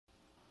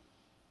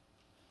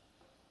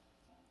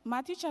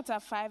Matthew chapter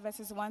 5,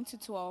 verses 1 to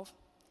 12.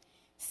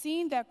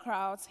 Seeing the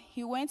crowds,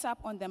 he went up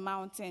on the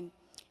mountain,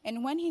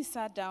 and when he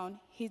sat down,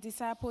 his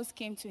disciples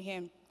came to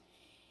him.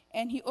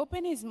 And he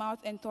opened his mouth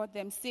and taught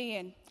them,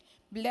 saying,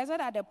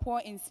 Blessed are the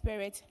poor in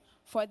spirit,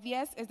 for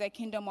theirs is the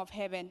kingdom of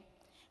heaven.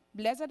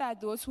 Blessed are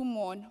those who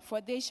mourn,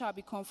 for they shall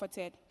be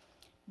comforted.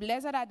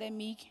 Blessed are the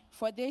meek,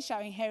 for they shall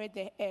inherit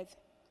the earth.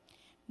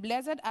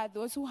 Blessed are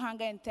those who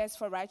hunger and thirst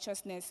for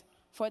righteousness,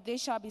 for they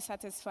shall be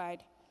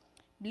satisfied.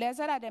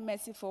 Blessed are the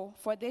merciful,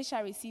 for they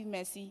shall receive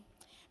mercy.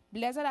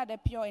 Blessed are the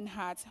pure in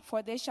heart,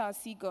 for they shall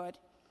see God.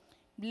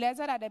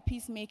 Blessed are the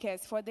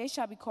peacemakers, for they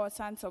shall be called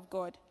sons of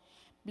God.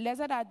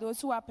 Blessed are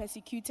those who are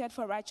persecuted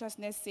for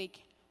righteousness'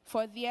 sake,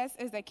 for theirs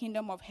is the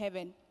kingdom of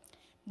heaven.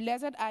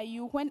 Blessed are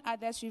you when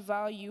others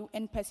revile you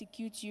and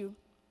persecute you,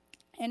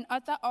 and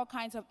utter all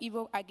kinds of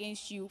evil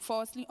against you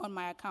falsely on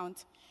my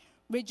account.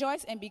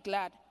 Rejoice and be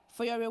glad,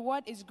 for your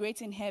reward is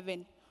great in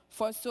heaven,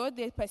 for so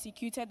they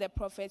persecuted the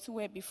prophets who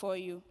were before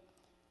you.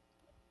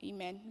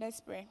 Amen.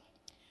 Let's pray.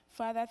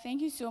 Father,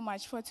 thank you so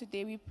much for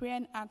today. We pray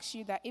and ask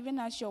you that even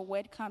as your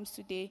word comes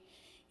today,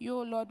 you,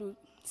 O Lord, will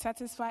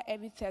satisfy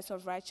every thirst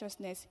of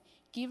righteousness.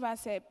 Give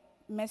us a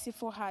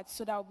merciful heart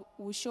so that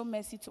we'll show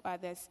mercy to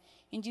others.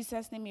 In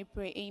Jesus' name we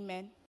pray.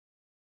 Amen.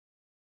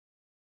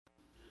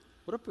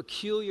 What a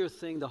peculiar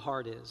thing the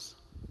heart is.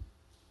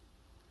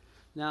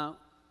 Now,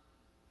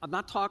 I'm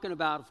not talking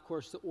about, of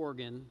course, the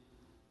organ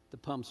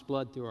that pumps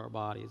blood through our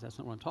bodies. That's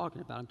not what I'm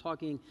talking about. I'm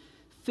talking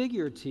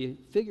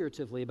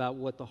figuratively about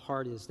what the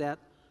heart is. That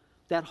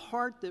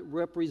heart that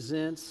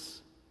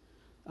represents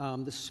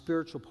the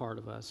spiritual part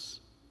of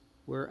us,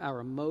 where our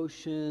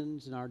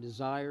emotions and our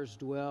desires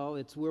dwell.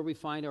 It's where we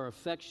find our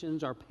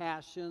affections, our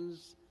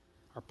passions,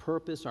 our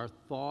purpose, our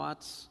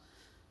thoughts,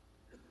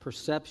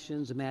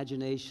 perceptions,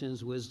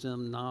 imaginations,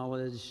 wisdom,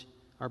 knowledge,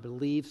 our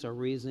beliefs, our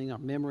reasoning, our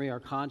memory,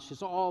 our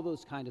conscience, all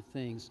those kind of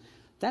things.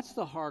 That's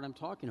the heart I'm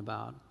talking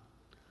about.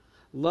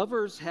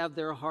 Lovers have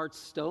their hearts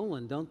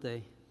stolen, don't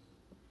they?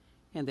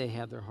 And they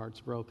have their hearts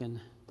broken.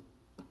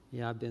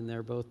 Yeah, I've been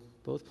there both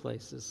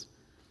places.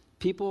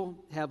 People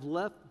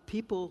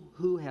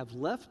who have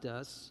left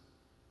us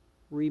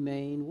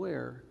remain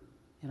where?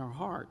 In our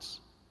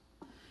hearts.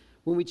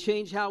 When we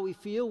change how we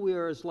feel, we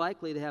are as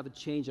likely to have a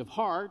change of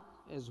heart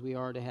as we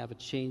are to have a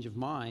change of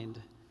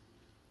mind.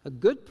 A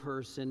good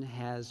person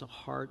has a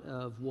heart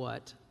of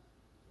what?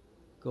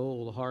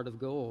 Gold, a heart of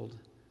gold.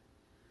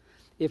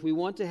 If we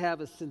want to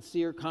have a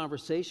sincere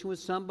conversation with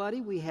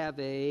somebody, we have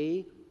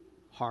a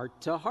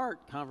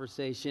heart-to-heart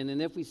conversation.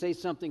 And if we say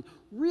something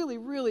really,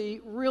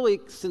 really, really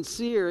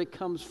sincere, it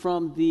comes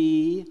from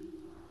the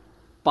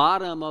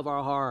bottom of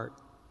our heart.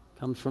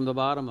 Comes from the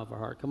bottom of our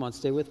heart. Come on,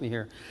 stay with me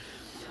here.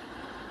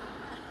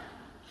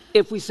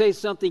 If we say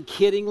something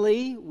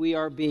kiddingly, we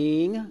are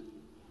being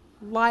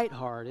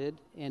lighthearted.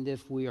 And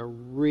if we are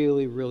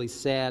really, really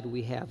sad,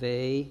 we have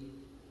a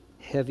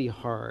heavy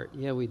heart.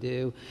 Yeah, we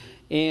do.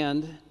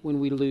 And when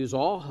we lose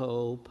all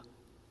hope,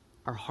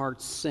 our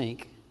hearts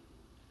sink.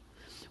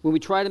 When we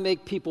try to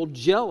make people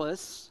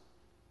jealous,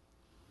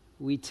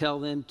 we tell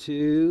them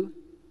to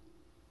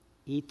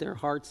eat their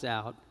hearts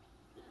out.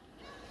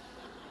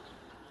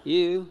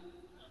 You.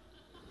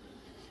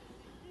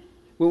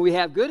 When we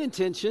have good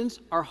intentions,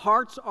 our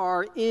hearts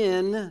are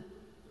in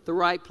the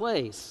right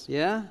place,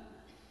 yeah?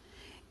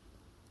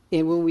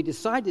 And when we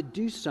decide to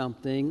do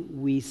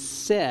something, we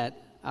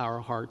set our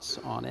hearts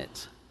on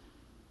it.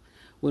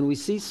 When we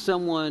see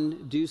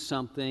someone do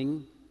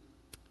something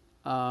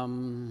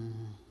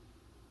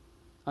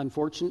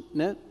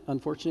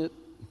unfortunate,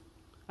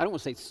 I don't want to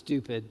say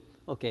stupid.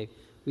 Okay,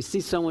 we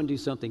see someone do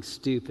something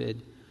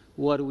stupid.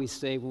 What do we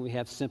say when we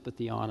have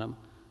sympathy on them?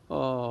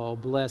 Oh,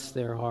 bless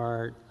their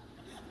heart.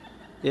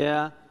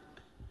 Yeah?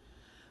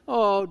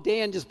 Oh,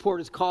 Dan just poured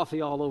his coffee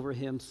all over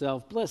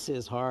himself. Bless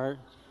his heart.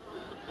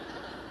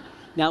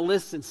 Now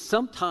listen,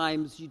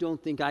 sometimes you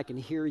don't think I can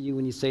hear you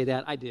when you say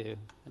that. I do.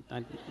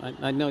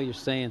 I know you're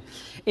saying.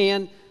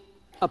 And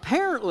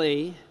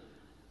apparently,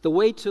 the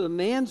way to a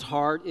man's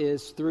heart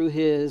is through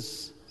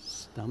his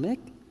stomach.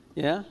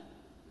 Yeah?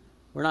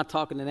 We're not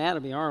talking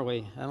anatomy, are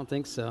we? I don't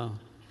think so.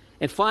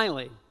 And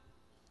finally,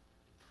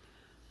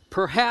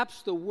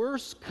 perhaps the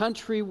worst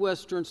country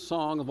western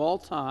song of all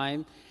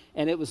time,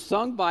 and it was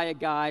sung by a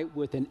guy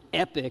with an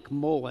epic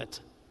mullet,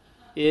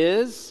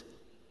 is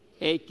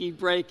Achy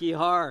Breaky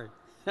Heart.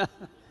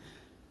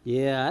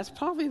 Yeah, that's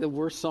probably the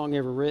worst song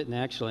ever written,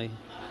 actually.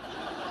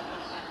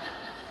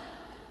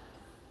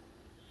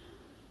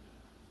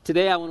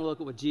 Today I want to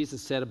look at what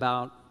Jesus said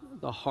about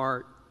the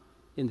heart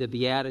in the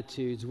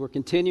Beatitudes. We're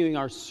continuing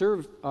our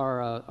sermon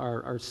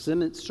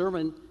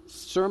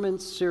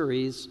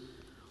series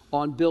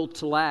on Built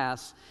to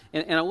Last.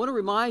 And I want to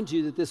remind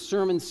you that this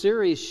sermon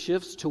series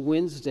shifts to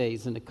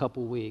Wednesdays in a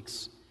couple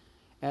weeks.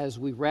 As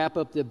we wrap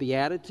up the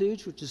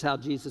Beatitudes, which is how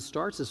Jesus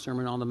starts the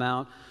Sermon on the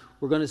Mount,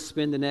 we're going to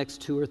spend the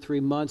next 2 or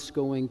 3 months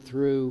going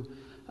through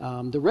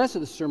the rest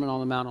of the Sermon on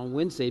the Mount on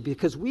Wednesday,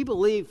 because we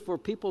believe for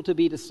people to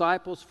be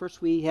disciples,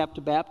 first we have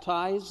to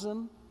baptize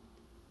them,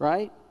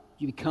 right?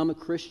 You become a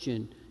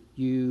Christian,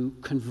 you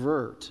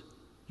convert,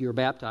 you're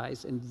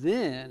baptized. And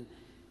then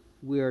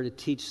we are to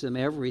teach them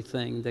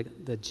everything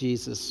that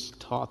Jesus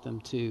taught them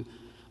to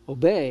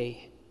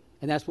obey.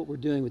 And that's what we're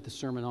doing with the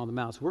Sermon on the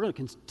Mount. So we're going to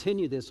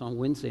continue this on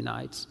Wednesday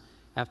nights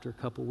after a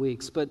couple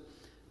weeks. But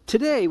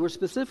today we're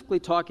specifically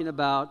talking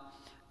about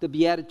the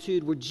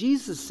Beatitude where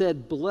Jesus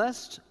said,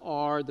 "Blessed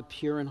are the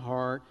pure in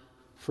heart,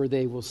 for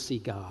they will see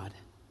God."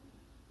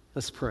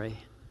 Let's pray.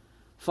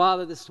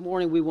 Father, this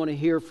morning we want to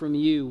hear from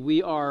you.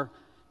 We are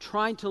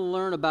trying to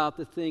learn about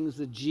the things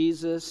that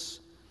Jesus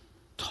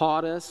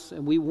taught us,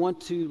 and we want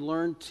to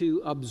learn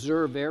to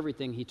observe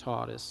everything he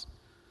taught us.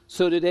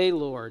 So today,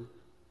 Lord,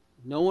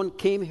 no one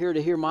came here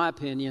to hear my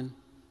opinion.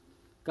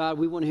 God,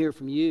 we want to hear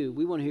from you.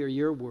 We want to hear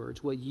your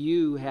words, what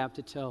you have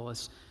to tell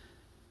us.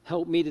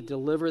 Help me to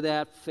deliver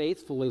that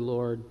faithfully,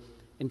 Lord.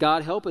 And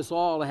God, help us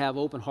all to have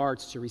open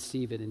hearts to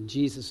receive it. In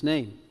Jesus'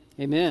 name,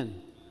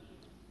 amen.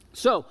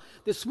 So,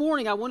 this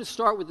morning I want to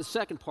start with the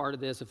second part of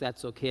this, if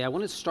that's okay. I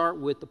want to start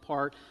with the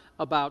part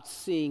about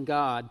seeing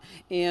God.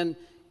 And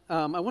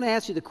I want to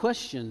ask you the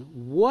question,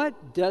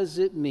 what does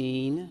it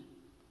mean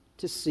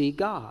to see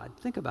God?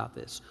 Think about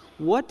this.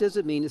 What does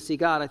it mean to see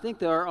God? I think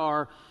there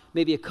are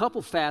maybe a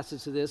couple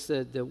facets of this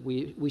that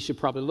we should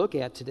probably look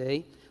at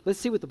today. Let's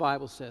see what the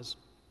Bible says.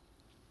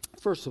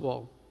 First of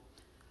all,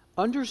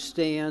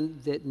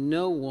 understand that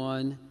no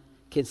one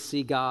can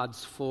see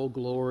God's full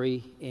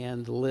glory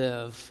and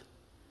live.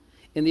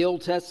 In the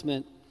Old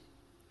Testament,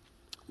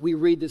 we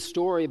read this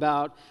story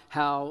about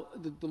how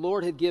the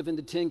Lord had given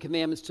the Ten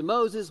Commandments to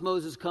Moses.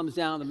 Moses comes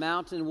down the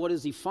mountain, and what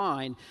does he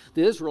find?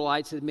 The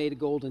Israelites had made a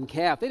golden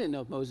calf. They didn't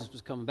know if Moses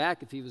was coming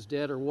back, if he was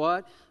dead or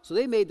what. So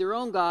they made their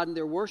own god, and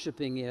they're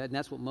worshiping it, and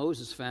that's what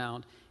Moses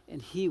found.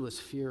 And he was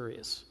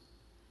furious.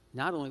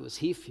 Not only was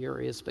he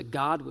furious, but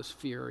God was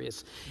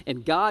furious.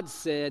 And God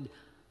said,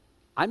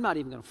 I'm not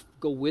even going to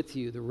go with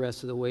you the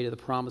rest of the way to the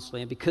promised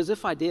land, because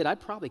if I did,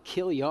 I'd probably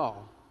kill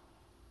y'all.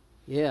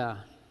 Yeah.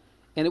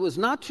 And it was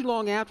not too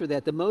long after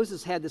that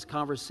Moses had this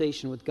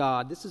conversation with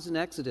God. This is in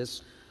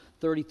Exodus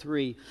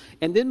 33.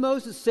 And then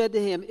Moses said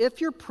to him, "If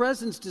your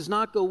presence does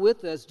not go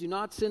with us, do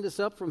not send us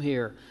up from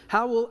here.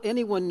 How will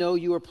anyone know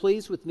you are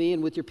pleased with me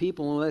and with your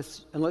people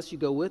unless you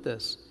go with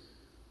us?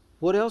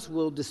 What else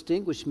will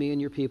distinguish me and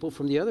your people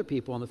from the other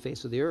people on the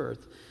face of the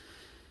earth?"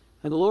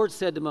 And the Lord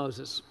said to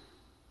Moses,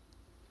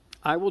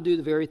 "I will do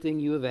the very thing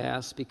you have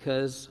asked,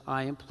 because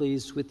I am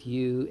pleased with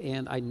you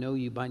and I know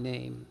you by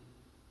name."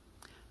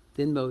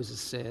 Then Moses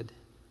said,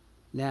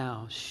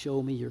 "Now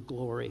show me your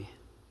glory."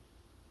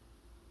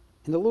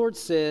 And the Lord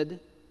said,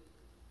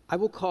 "I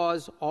will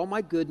cause all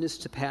my goodness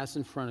to pass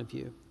in front of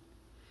you,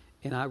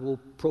 and I will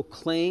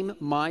proclaim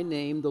my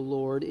name, the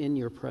Lord, in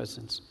your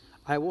presence.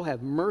 I will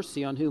have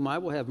mercy on whom I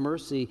will have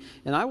mercy,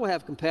 and I will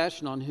have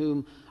compassion on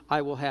whom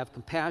I will have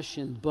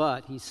compassion.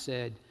 But," he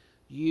said,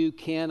 "you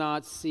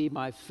cannot see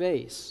my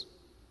face,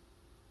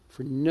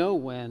 for no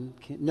one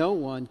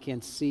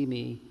can see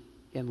me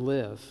and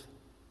live."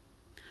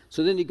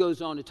 So then he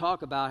goes on to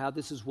talk about how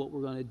this is what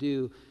we're going to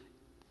do.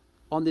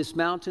 On this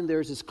mountain,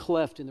 there's this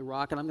cleft in the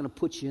rock, and I'm going to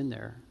put you in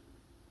there.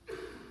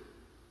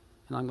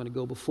 And I'm going to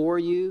go before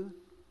you,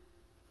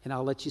 and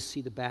I'll let you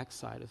see the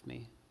backside of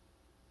me.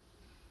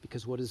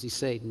 Because what does he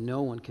say?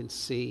 No one can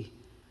see.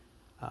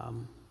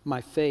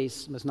 My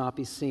face must not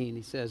be seen.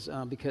 He says,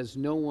 because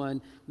no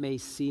one may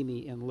see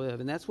me and live.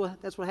 And that's what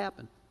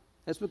happened.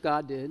 That's what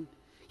God did.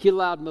 He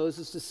allowed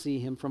Moses to see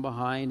him from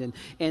behind.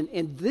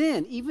 And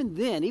then,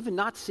 even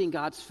not seeing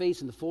God's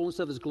face in the fullness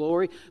of his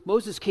glory,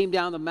 Moses came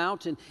down the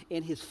mountain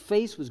and his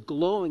face was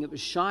glowing. It was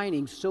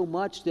shining so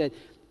much that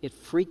it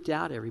freaked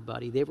out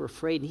everybody. They were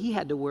afraid. And he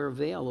had to wear a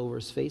veil over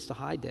his face to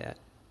hide that.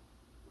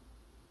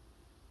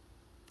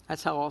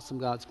 That's how awesome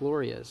God's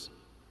glory is.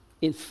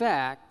 In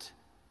fact,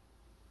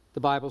 the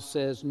Bible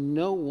says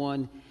no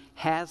one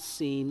has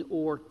seen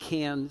or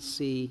can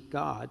see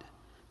God.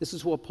 This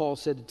is what Paul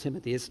said to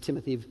Timothy. It's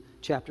Timothy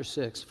chapter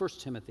 6, 1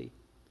 Timothy.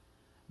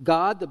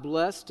 "God, the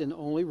blessed and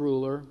only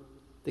ruler,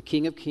 the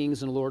King of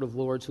kings and Lord of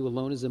lords, who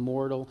alone is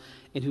immortal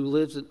and who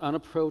lives in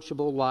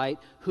unapproachable light,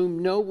 whom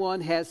no one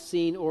has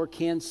seen or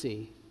can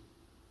see.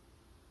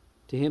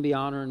 To him be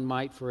honor and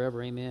might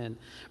forever. Amen."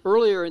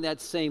 Earlier in that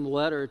same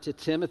letter to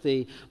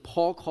Timothy,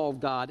 Paul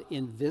called God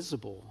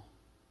invisible.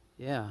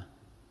 Yeah.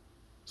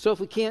 So if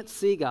we can't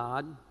see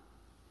God,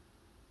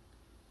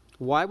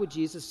 why would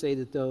Jesus say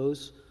that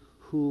those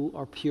who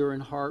are pure in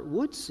heart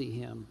would see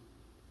him?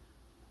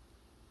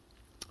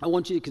 I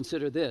want you to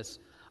consider this.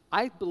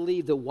 I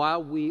believe that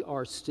while we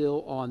are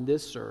still on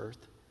this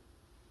earth,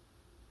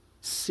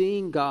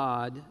 seeing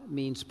God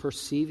means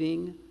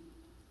perceiving,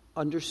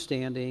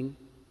 understanding,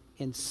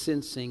 and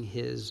sensing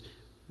his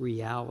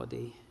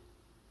reality.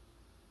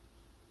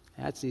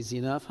 That's easy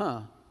enough,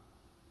 huh?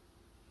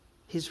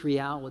 His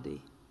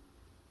reality.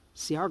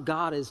 See, our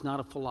God is not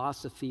a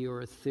philosophy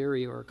or a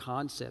theory or a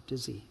concept,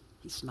 is he?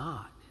 He's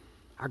not.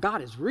 Our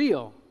God is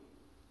real.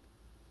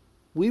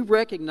 We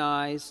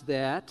recognize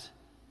that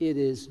it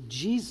is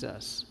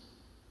Jesus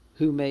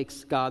who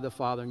makes God the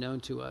Father known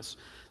to us.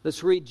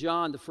 Let's read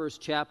John, the first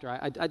chapter.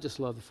 I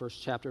just love the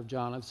first chapter of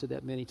John. I've said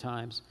that many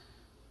times.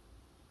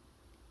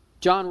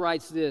 John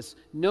writes this,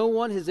 "No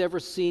one has ever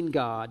seen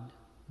God,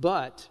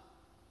 but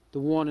the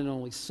one and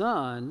only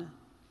Son,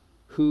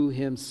 who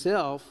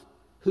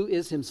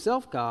is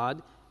himself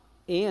God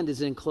and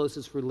is in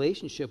closest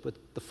relationship with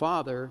the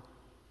Father,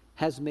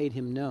 has made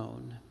him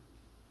known."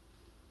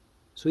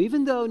 So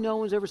even though no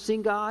one's ever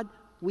seen God,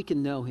 we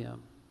can know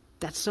him.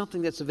 That's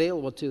something that's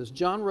available to us.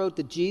 John wrote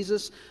that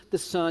Jesus, the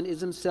Son,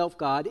 is himself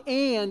God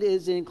and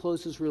is in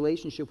closest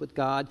relationship with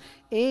God,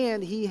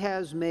 and he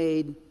has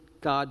made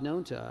God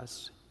known to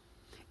us.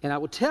 And I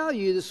will tell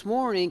you this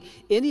morning,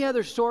 any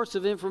other source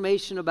of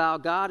information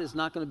about God is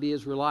not going to be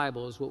as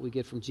reliable as what we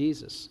get from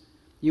Jesus.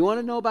 You want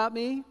to know about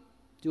me? Do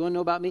you want to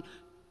know about me?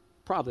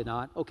 Probably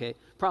not. Okay,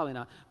 probably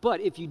not. But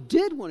if you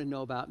did want to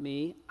know about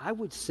me, I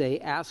would say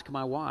ask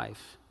my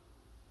wife.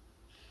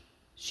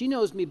 She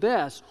knows me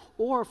best.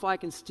 Or if I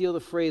can steal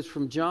the phrase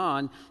from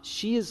John,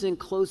 she is in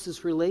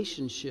closest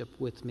relationship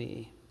with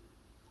me.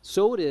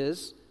 So it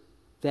is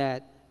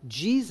that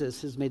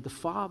Jesus has made the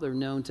Father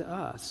known to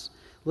us.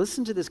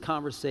 Listen to this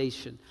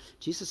conversation.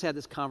 Jesus had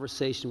this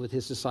conversation with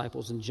his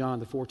disciples in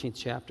John, the 14th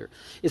chapter.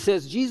 It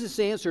says, Jesus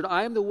answered,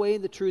 "I am the way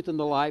and the truth and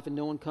the life, and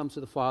no one comes to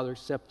the Father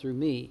except through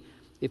me.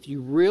 If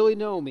you really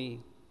know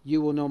me,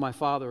 you will know my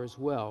Father as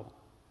well.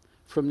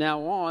 From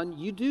now on,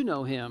 you do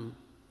know him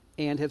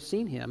and have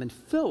seen him." And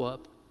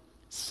Philip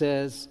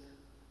says,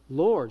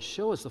 "Lord,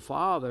 show us the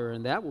Father,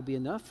 and that will be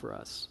enough for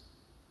us."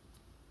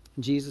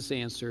 And Jesus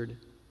answered,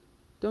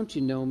 "Don't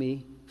you know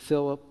me,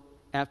 Philip,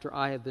 after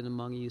I have been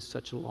among you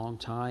such a long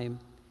time?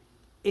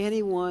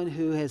 Anyone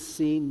who has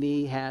seen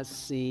me has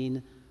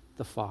seen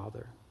the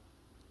Father."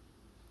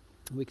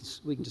 We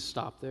can just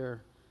stop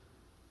there.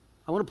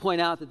 I want to point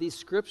out that these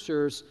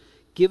scriptures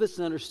give us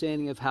an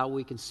understanding of how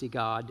we can see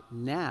God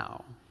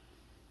now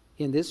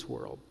in this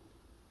world.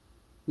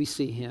 We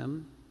see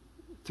him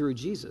through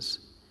Jesus.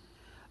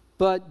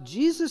 But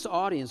Jesus'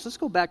 audience, let's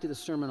go back to the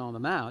Sermon on the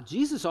Mount.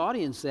 Jesus'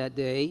 audience that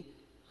day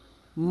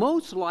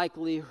most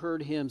likely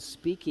heard him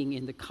speaking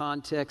in the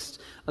context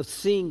of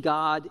seeing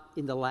God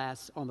on the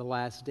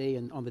last day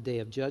and on the day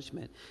of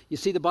judgment. You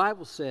see, the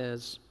Bible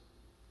says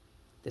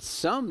that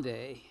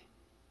someday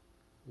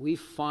we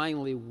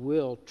finally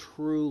will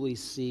truly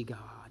see God.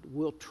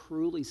 We'll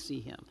truly see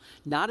him.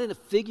 Not in a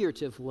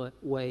figurative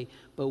way,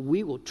 but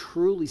we will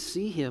truly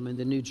see him in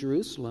the New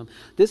Jerusalem.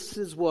 This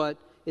is what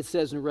it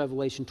says in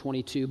Revelation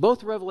 22.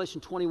 Both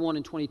Revelation 21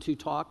 and 22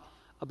 talk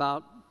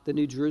about the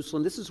New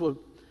Jerusalem. This is what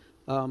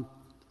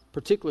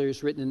particularly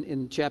is written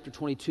in chapter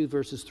 22,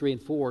 verses 3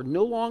 and 4.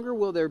 "No longer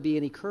will there be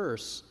any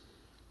curse.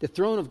 The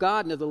throne of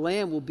God and of the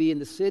Lamb will be in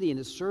the city, and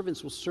his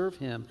servants will serve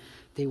him.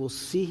 They will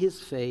see his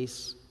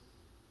face,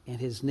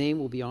 and his name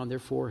will be on their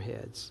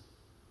foreheads."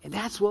 And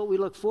that's what we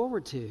look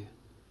forward to.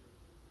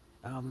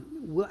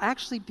 We'll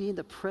actually be in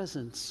the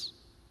presence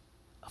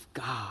of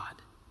God.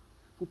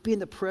 We'll be in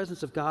the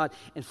presence of God.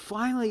 And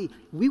finally,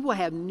 we will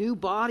have new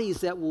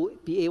bodies that will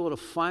be able to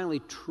finally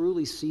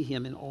truly see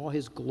him in all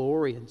his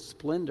glory and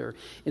splendor.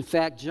 In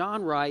fact,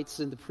 John writes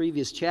in the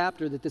previous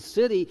chapter that the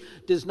city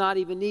does not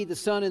even need the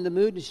sun and the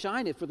moon to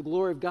shine it, for the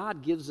glory of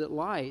God gives it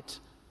light.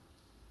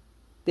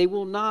 They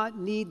will not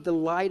need the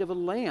light of a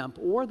lamp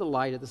or the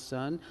light of the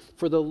sun,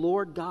 for the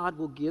Lord God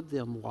will give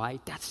them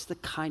light. That's the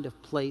kind of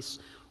place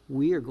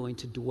we are going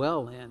to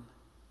dwell in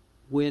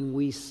when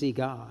we see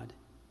God.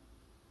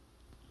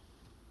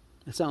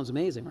 That sounds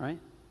amazing, right?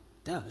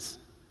 It does.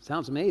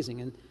 Sounds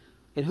amazing.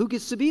 And who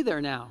gets to be there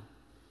now?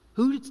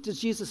 Who does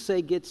Jesus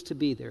say gets to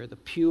be there? The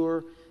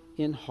pure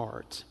in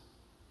heart.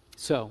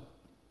 So,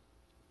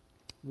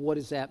 what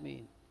does that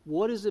mean?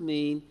 What does it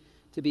mean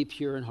to be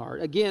pure in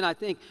heart? Again, I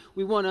think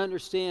we want to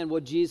understand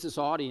what Jesus'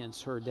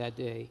 audience heard that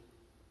day.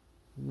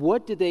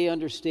 What did they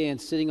understand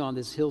sitting on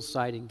this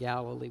hillside in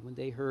Galilee when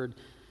they heard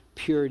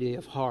purity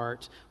of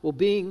heart? Well,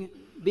 being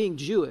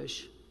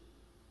Jewish,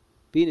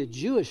 being a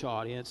Jewish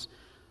audience,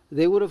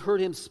 they would have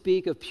heard him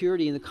speak of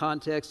purity in the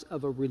context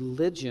of a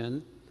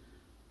religion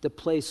that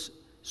placed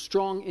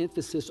strong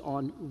emphasis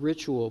on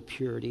ritual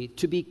purity.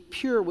 To be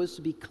pure was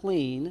to be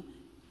clean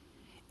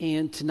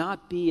and to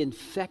not be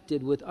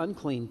infected with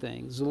unclean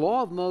things. The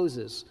law of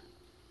Moses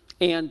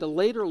and the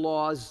later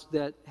laws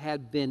that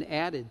had been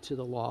added to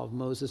the law of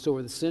Moses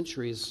over the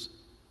centuries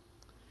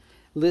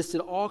listed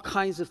all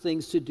kinds of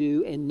things to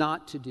do and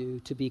not to do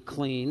to be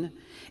clean,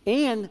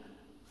 and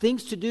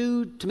things to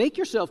do to make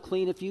yourself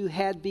clean if you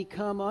had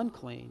become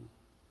unclean.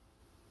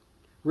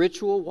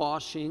 Ritual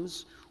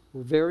washings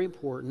were very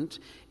important,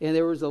 and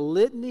there was a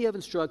litany of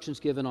instructions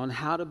given on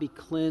how to be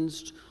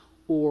cleansed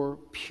or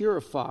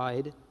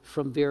purified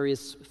from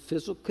various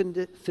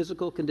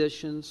physical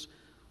conditions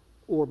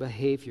or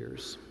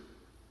behaviors.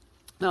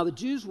 Now, the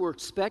Jews were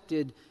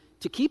expected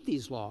to keep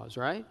these laws,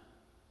 right?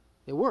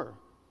 They were.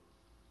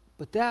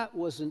 But that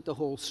wasn't the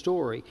whole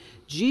story.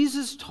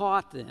 Jesus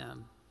taught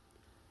them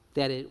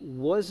that it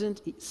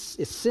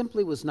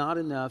simply was not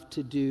enough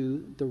to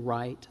do the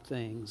right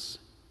things.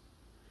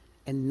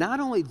 And not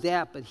only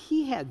that, but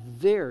he had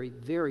very,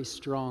 very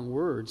strong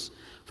words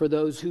for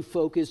those who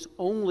focus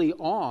only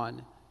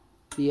on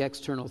the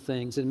external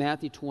things. In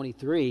Matthew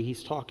 23,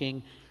 he's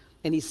talking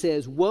And he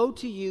says, "Woe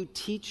to you,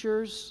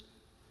 teachers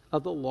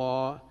of the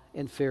law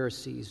and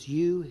Pharisees,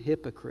 you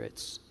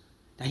hypocrites."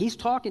 Now he's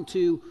talking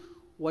to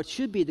what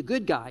should be the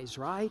good guys,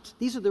 right?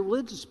 These are the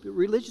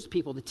religious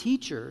people, the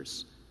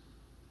teachers.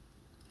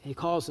 He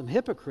calls them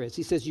hypocrites.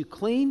 He says, "You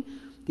clean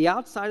the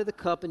outside of the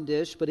cup and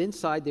dish, but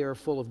inside they are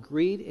full of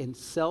greed and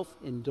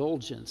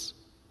self-indulgence."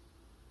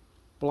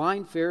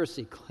 Blind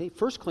Pharisee,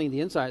 first clean the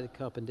inside of the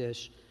cup and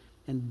dish,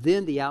 and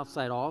then the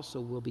outside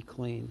also will be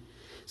clean.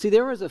 See,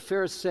 there was a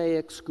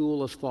Pharisaic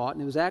school of thought,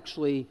 and it was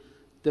actually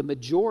the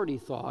majority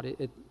thought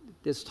at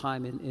this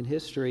time in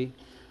history,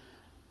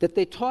 that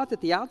they taught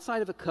that the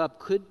outside of a cup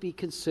could be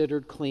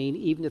considered clean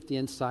even if the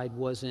inside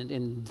wasn't.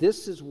 And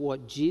this is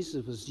what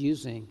Jesus was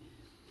using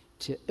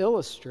to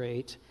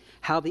illustrate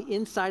how the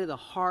inside of the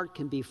heart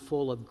can be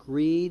full of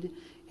greed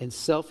and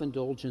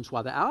self-indulgence,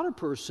 while the outer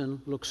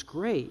person looks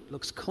great,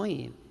 looks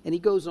clean. And he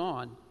goes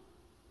on.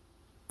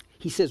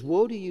 He says,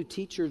 "Woe to you,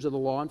 teachers of the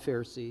law and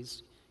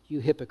Pharisees, you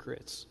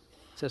hypocrites."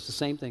 Says the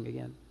same thing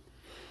again.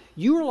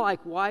 "You are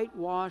like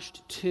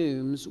whitewashed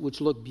tombs,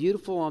 which look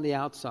beautiful on the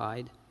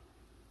outside,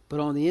 but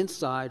on the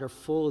inside are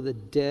full of the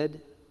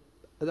dead,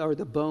 or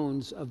the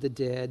bones of the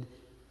dead,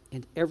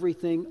 and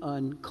everything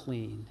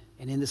unclean.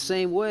 And in the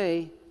same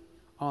way,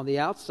 on the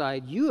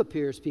outside, you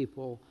appear as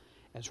people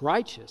as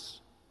righteous,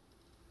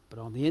 but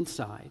on the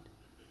inside,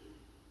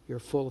 you're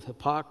full of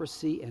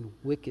hypocrisy and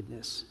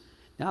wickedness."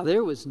 Now,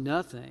 there was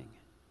nothing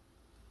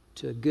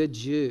to a good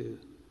Jew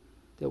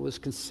that was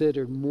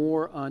considered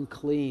more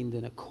unclean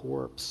than a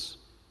corpse.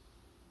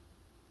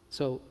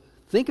 So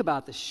think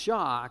about the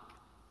shock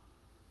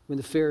when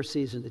the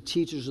Pharisees and the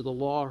teachers of the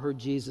law heard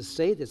Jesus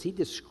say this. He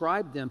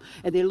described them,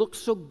 and they looked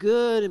so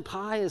good and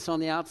pious on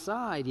the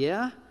outside,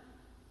 yeah?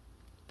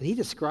 But he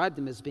described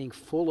them as being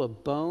full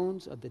of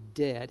bones of the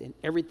dead and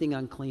everything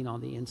unclean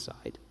on the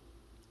inside,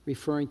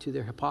 referring to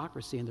their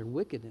hypocrisy and their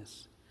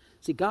wickedness.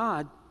 See,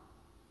 God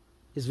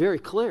is very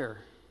clear.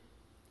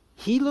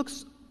 He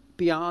looks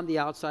beyond the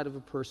outside of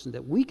a person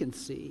that we can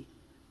see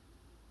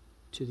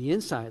to the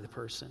inside of the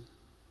person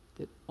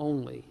that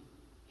only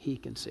He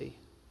can see.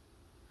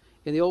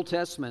 In the Old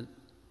Testament,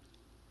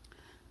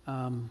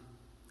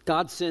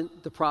 God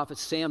sent the prophet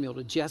Samuel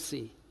to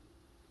Jesse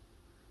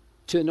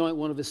to anoint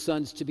one of his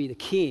sons to be the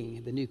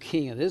king, the new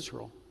king of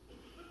Israel.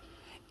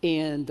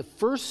 And the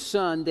first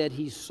son that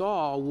he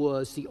saw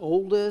was the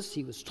oldest.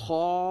 He was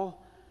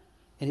tall,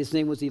 and his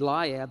name was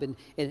Eliab.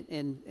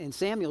 And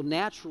Samuel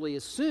naturally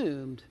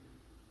assumed,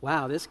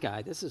 wow, this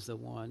is the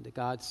one that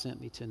God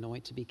sent me to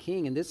anoint to be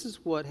king. And this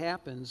is what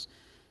happens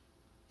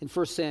in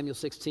 1 Samuel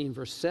 16,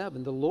 verse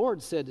 7. "The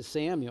Lord said to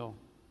Samuel,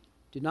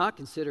 do not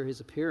consider his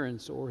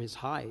appearance or his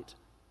height,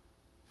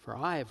 for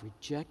I have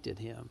rejected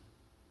him."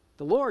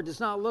 The Lord does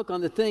not look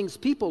on the things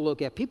people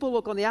look at. People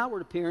look on the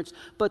outward appearance,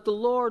 but the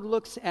Lord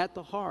looks at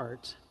the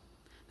heart.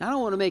 Now, I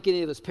don't want to make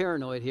any of us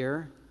paranoid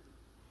here,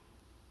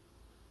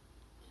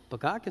 but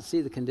God can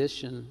see the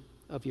condition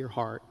of your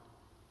heart.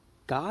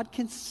 God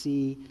can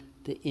see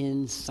the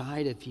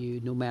inside of you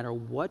no matter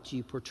what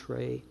you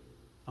portray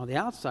on the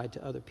outside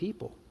to other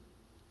people.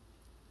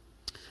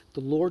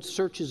 The Lord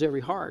searches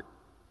every heart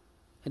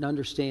and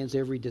understands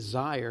every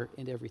desire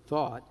and every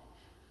thought.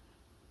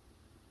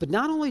 But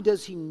not only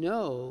does He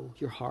know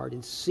your heart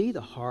and see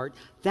the heart,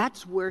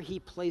 that's where He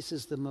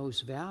places the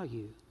most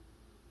value,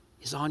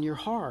 is on your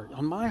heart,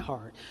 on my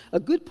heart. A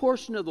good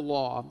portion of the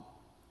law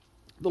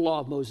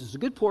of Moses, a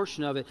good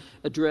portion of it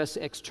addressed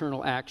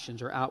external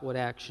actions or outward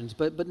actions,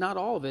 but not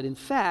all of it. In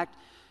fact,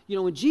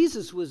 when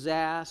Jesus was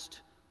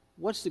asked,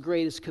 what's the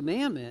greatest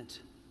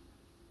commandment?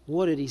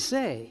 What did He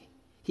say?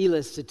 He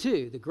listed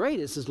two. The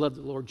greatest is love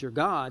the Lord your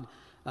God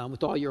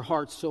with all your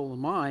heart, soul,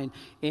 and mind.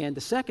 And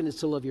the second is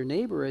to love your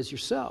neighbor as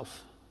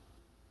yourself.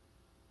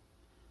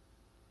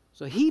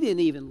 So He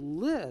didn't even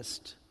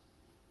list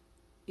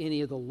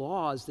any of the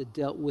laws that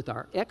dealt with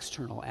our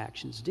external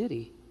actions, did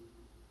He?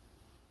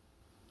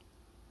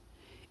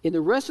 In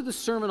the rest of the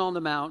Sermon on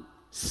the Mount,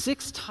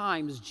 6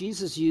 times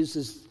Jesus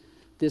uses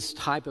this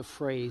type of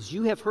phrase.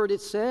 You have heard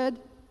it said,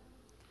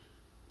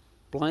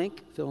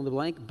 blank, fill in the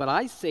blank, but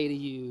I say to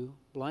you,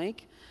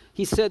 blank.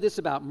 He said this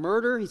about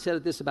murder. He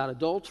said this about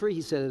adultery.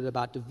 He said it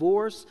about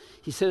divorce.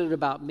 He said it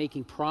about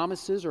making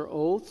promises or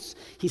oaths.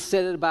 He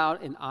said it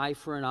about an eye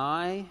for an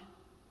eye.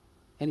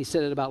 And He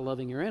said it about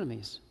loving your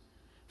enemies.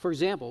 For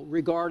example,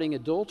 regarding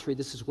adultery,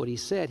 this is what He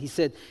said. He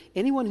said,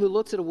 anyone who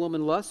looks at a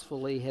woman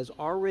lustfully has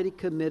already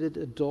committed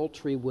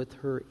adultery with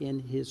her in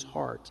his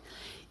heart,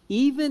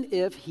 even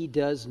if he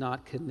does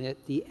not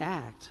commit the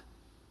act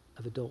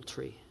of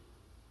adultery.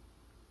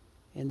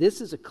 And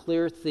this is a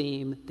clear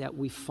theme that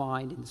we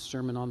find in the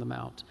Sermon on the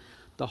Mount.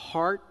 The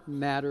heart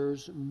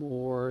matters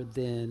more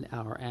than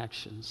our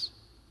actions.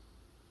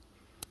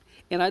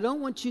 And I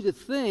don't want you to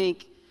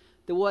think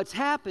that what's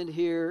happened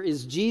here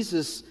is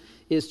Jesus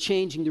is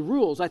changing the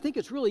rules. I think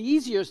it's really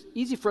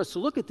easy for us to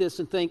look at this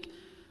and think,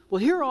 well,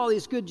 here are all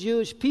these good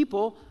Jewish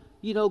people.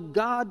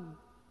 God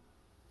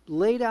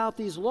laid out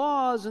these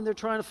laws, and they're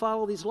trying to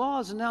follow these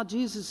laws, and now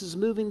Jesus is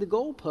moving the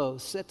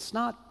goalposts. That's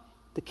not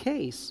the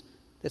case.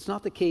 That's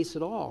not the case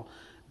at all.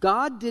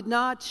 God did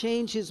not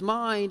change his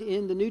mind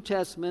in the New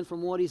Testament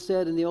from what he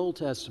said in the Old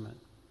Testament.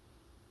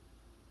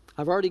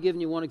 I've already given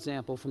you one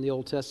example from the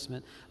Old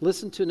Testament.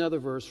 Listen to another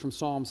verse from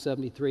Psalm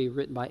 73,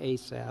 written by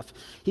Asaph.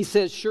 He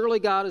says, "Surely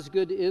God is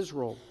good to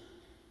Israel,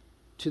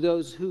 to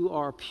those who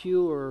are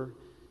pure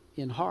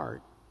in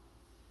heart."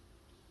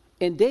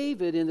 And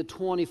David, in the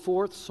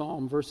 24th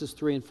Psalm, verses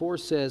 3 and 4,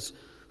 says,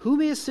 "Who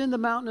may ascend the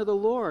mountain of the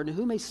Lord, and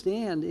who may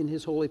stand in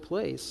his holy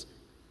place?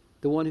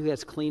 The one who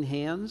has clean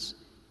hands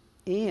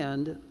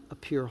and a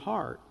pure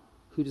heart,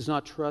 who does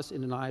not trust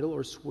in an idol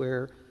or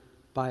swear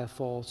by a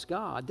false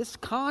god." This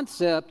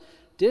concept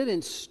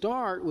didn't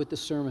start with the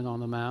Sermon on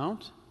the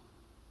Mount.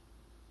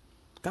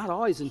 God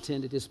always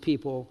intended his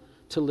people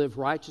to live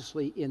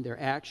righteously in their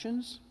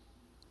actions,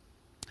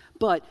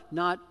 but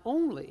not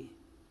only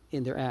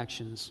in their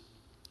actions.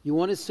 You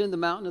want to ascend the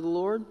mountain of the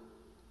Lord?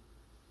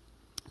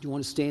 You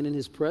want to stand in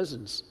his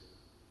presence?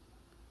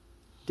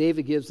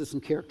 David gives us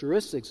some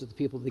characteristics of the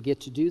people that get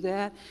to do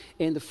that.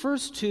 And the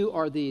first two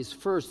are these.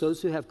 First,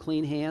 those who have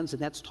clean hands,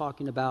 and that's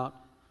talking about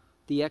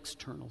the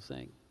external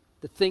thing,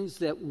 the things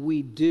that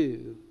we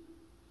do,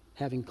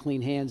 having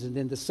clean hands. And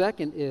then the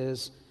second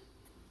is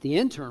the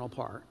internal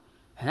part.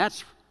 And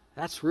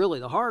that's really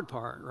the hard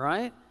part,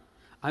 right?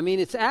 I mean,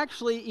 it's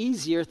actually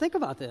easier. Think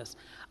about this.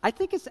 I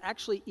think it's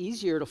actually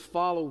easier to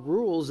follow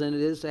rules than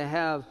it is to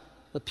have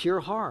a pure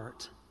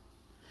heart.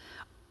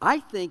 I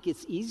think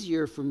it's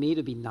easier for me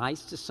to be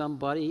nice to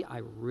somebody I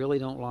really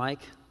don't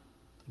like,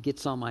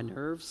 gets on my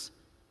nerves,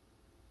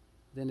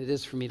 than it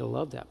is for me to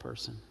love that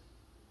person,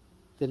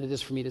 than it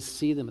is for me to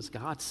see them as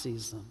God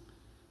sees them,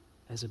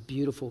 as a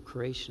beautiful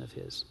creation of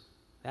his.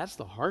 That's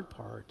the hard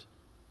part.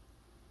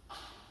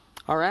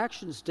 Our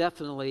actions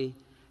definitely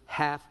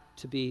have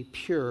to be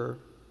pure,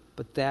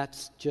 but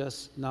that's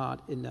just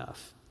not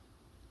enough.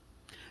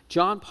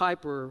 John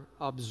Piper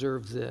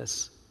observed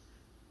this.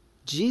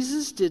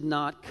 Jesus did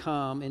not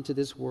come into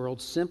this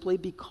world simply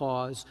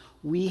because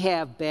we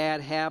have bad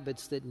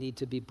habits that need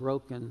to be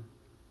broken.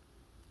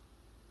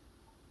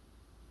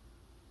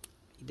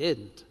 He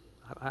didn't.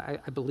 I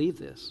believe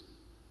this.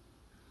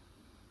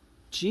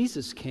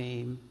 Jesus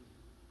came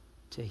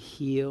to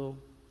heal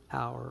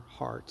our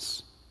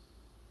hearts.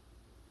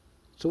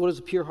 So what does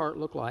a pure heart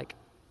look like?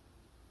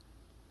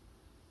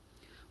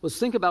 Let's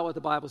think about what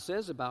the Bible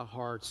says about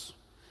hearts.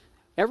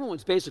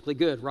 Everyone's basically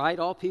good, right?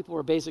 All people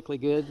are basically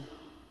good.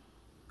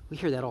 We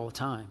hear that all the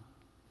time.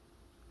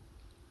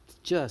 It's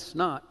just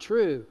not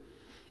true.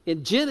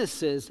 In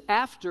Genesis,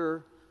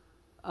 after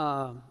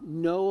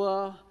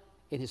Noah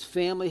and his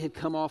family had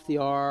come off the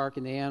ark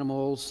and the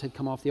animals had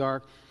come off the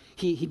ark,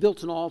 he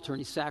built an altar and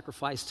he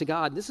sacrificed to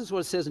God. And this is what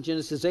it says in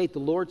Genesis 8. The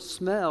Lord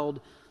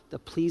smelled the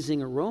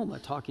pleasing aroma,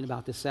 talking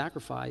about this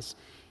sacrifice,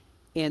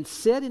 and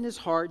said in his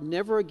heart,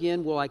 "Never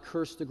again will I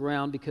curse the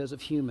ground because of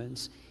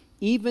humans,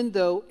 even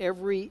though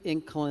every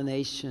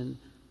inclination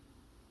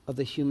of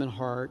the human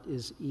heart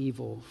is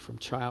evil from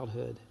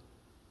childhood."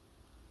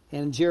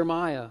 And in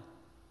Jeremiah,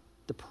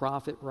 the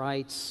prophet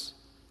writes,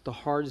 "The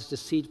heart is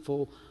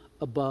deceitful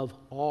above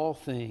all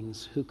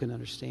things. Who can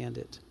understand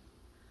it?"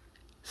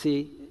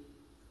 See,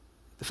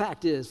 the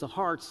fact is, the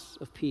hearts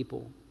of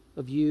people,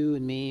 of you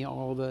and me,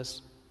 all of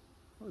us,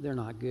 they're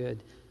not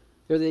good.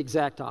 They're the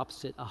exact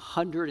opposite,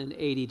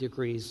 180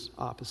 degrees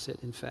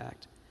opposite, in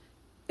fact.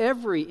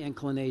 Every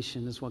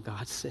inclination is what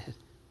God said.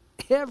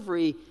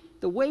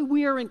 The way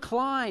we are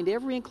inclined,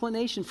 every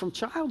inclination from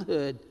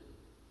childhood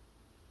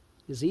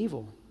is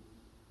evil.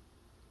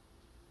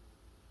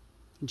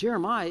 And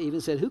Jeremiah even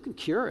said, who can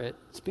cure it?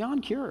 It's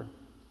beyond cure.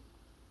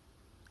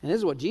 And this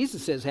is what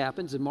Jesus says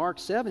happens in Mark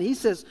 7. He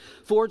says,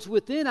 "For it's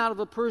within, out of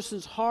a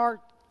person's heart,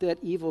 that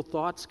evil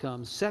thoughts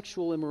come: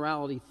 sexual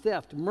immorality,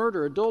 theft,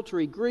 murder,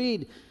 adultery,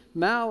 greed,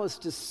 malice,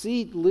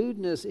 deceit,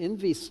 lewdness,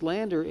 envy,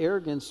 slander,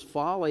 arrogance,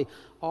 folly.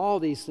 All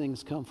these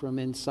things come from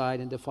inside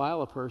and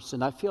defile a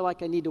person." I feel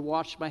like I need to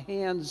wash my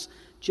hands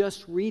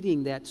just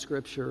reading that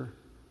scripture.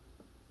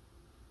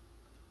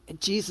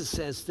 And Jesus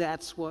says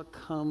that's what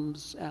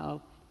comes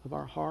out of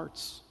our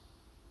hearts.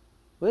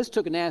 Well, this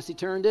took a nasty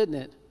turn, didn't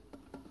it?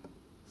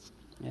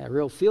 Yeah,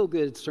 real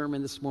feel-good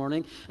sermon this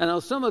morning. And I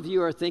know some of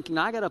you are thinking,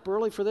 I got up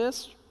early for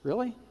this?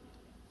 Really?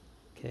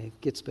 Okay,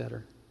 gets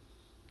better.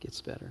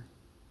 Gets better.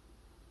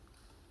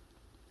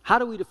 How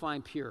do we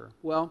define pure?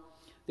 Well,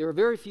 there are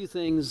very few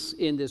things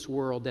in this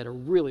world that are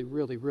really,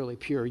 really, really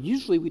pure.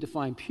 Usually we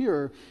define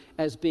pure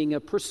as being a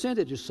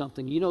percentage of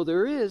something. You know,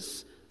 there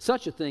is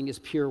such a thing as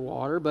pure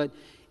water, but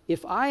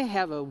if I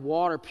have a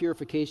water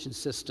purification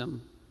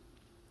system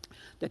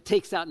that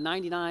takes out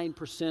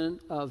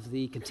 99% of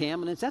the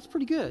contaminants, that's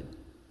pretty good.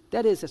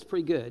 That's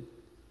pretty good.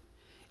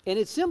 And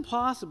it's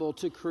impossible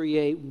to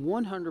create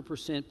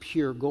 100%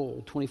 pure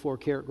gold, 24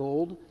 karat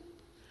gold.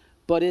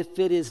 But if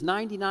it is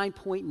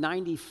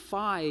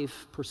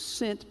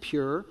 99.95%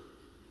 pure,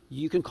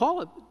 you can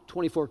call it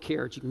 24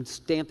 karat. You can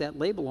stamp that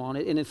label on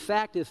it. And in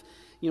fact, if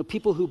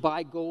people who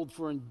buy gold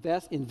for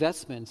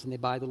investments and they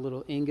buy the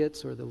little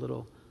ingots or the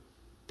little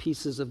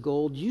pieces of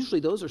gold,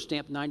 usually those are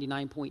stamped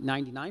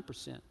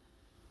 99.99%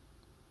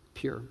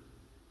 pure.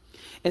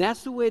 And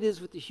that's the way it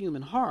is with the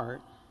human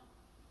heart.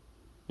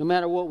 No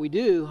matter what we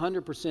do,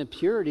 100%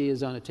 purity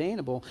is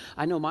unattainable.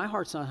 I know my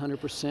heart's not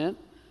 100%.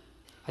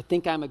 I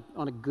think on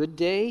a good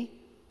day,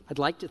 I'd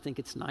like to think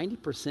it's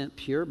 90%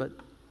 pure, but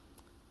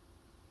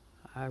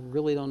I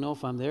really don't know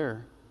if I'm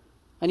there.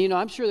 And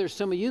I'm sure there's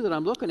some of you that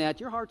I'm looking at,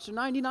 your hearts are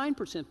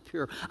 99%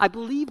 pure. I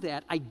believe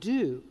that. I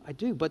do.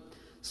 But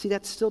see,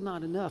 that's still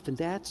not enough. And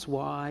that's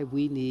why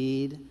we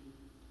need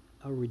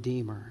a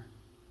Redeemer.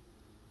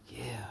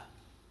 Yeah.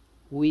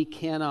 We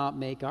cannot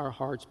make our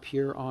hearts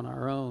pure on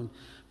our own.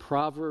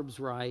 Proverbs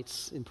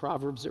writes,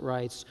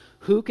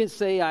 who can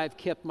say I've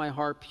kept my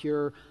heart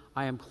pure?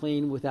 I am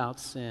clean without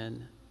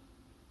sin.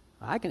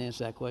 I can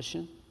answer that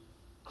question.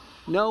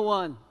 No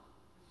one.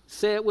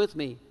 Say it with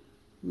me.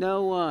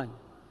 No one.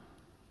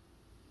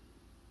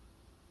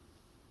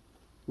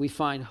 We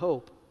find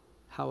hope,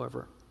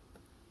 however,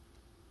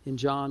 in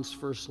John's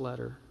first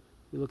letter.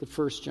 We look at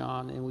 1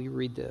 John and we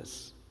read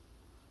this.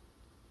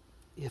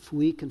 If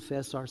we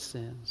confess our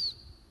sins,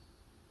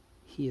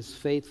 He is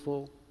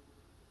faithful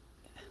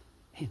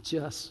and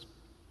just,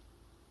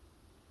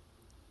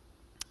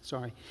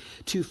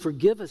 to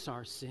forgive us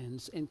our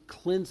sins and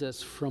cleanse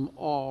us from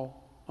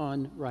all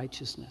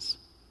unrighteousness.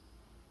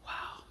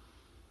 Wow.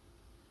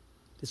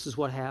 This is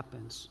what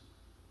happens.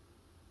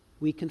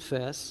 We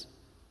confess.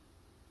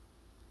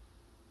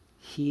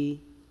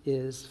 He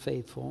is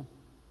faithful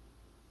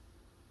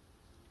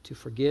to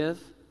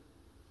forgive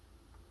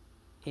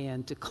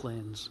and to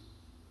cleanse.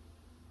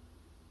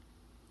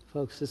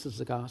 Folks, this is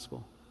the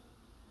gospel.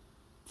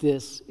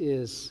 This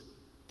is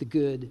the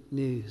good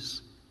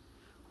news.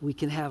 We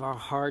can have our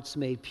hearts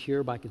made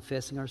pure by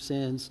confessing our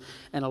sins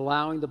and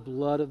allowing the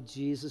blood of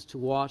Jesus to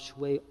wash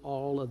away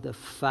all of the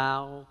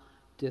foul,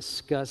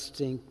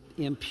 disgusting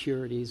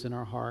impurities in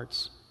our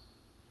hearts.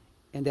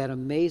 And that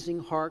amazing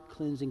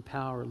heart-cleansing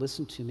power,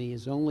 listen to me,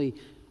 is only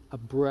a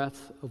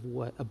breath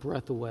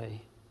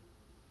away.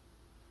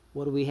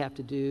 What do we have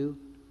to do?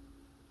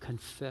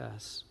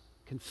 Confess.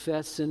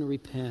 Confess and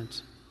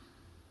repent.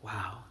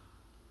 Wow.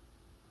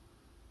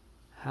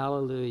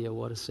 Hallelujah,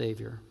 what a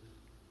Savior.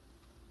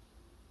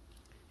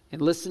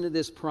 And listen to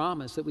this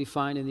promise that we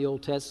find in the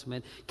Old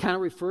Testament. Kind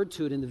of referred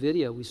to it in the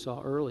video we saw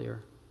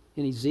earlier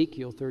in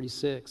Ezekiel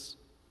 36.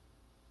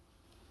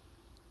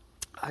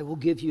 I will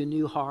give you a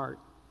new heart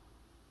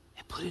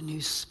and put a new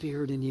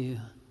spirit in you.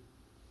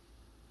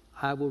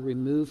 I will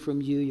remove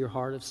from you your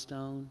heart of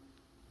stone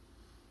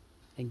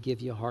and give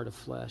you a heart of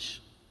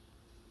flesh.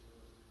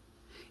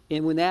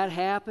 And when that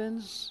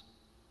happens,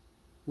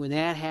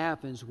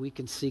 we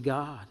can see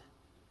God.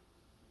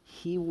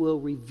 He will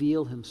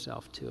reveal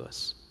Himself to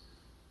us.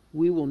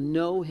 We will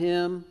know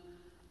Him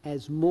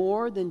as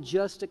more than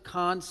just a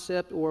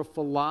concept or a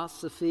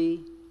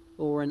philosophy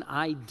or an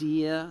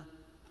idea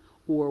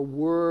or a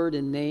word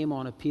and name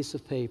on a piece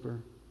of paper.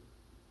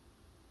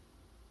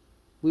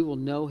 We will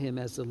know Him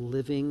as a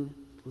living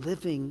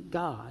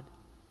God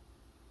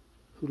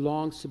who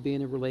longs to be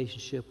in a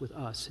relationship with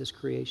us, His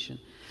creation.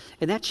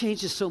 And that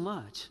changes so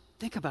much.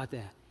 Think about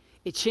that.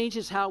 It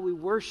changes how we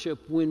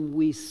worship when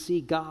we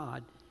see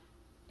God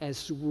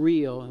as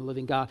real and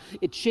living God.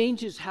 It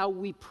changes how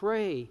we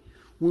pray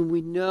when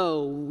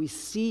we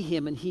see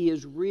Him and He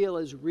is real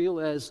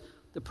as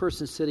the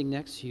person sitting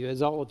next to you,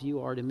 as all of you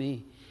are to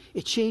me.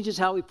 It changes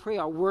how we pray.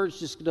 Our words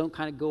just don't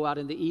kind of go out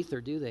in the ether,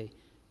 do they?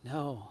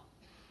 No.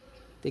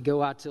 They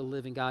go out to a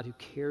living God who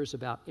cares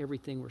about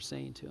everything we're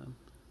saying to Him.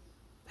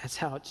 That's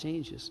how it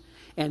changes.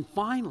 And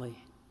finally,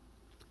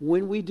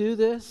 when we do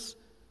this,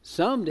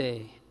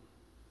 someday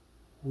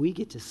we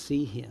get to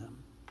see Him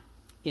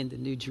in the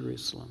New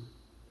Jerusalem.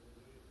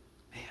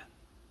 Man.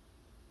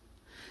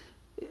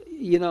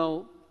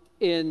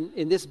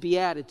 In this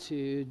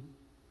beatitude,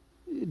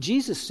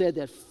 Jesus said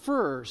that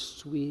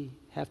first we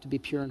have to be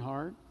pure in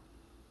heart,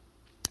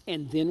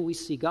 and then we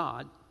see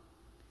God.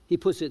 He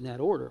puts it in that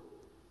order.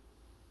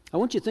 I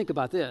want you to think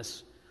about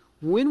this.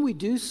 When we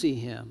do see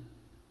Him,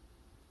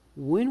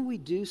 when we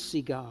do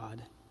see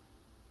God,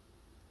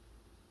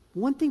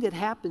 one thing that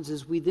happens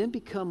is we then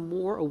become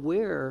more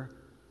aware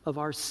of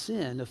our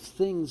sin, of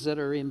things that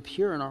are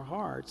impure in our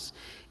hearts.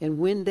 And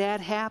when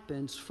that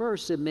happens,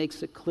 first it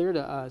makes it clear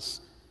to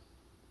us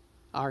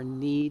our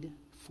need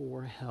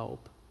for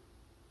help.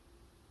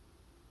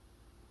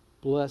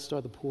 Blessed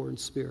are the poor in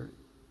spirit,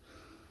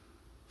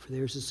 for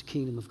theirs is the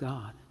kingdom of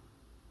God.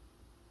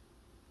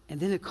 And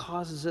then it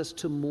causes us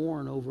to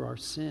mourn over our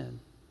sin.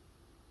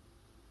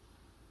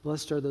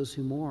 Blessed are those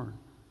who mourn,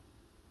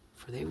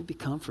 for they will be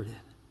comforted.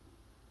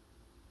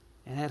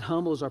 And that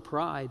humbles our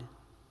pride.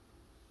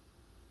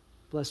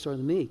 Blessed are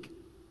the meek,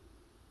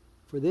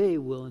 for they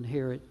will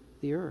inherit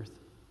the earth.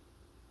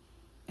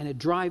 And it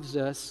drives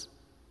us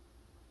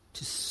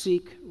to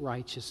seek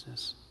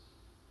righteousness.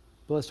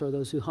 Blessed are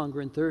those who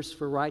hunger and thirst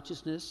for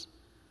righteousness,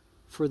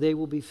 for they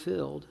will be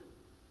filled.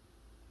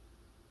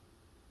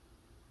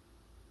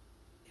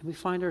 And we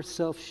find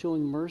ourselves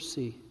showing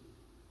mercy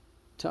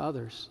to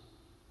others.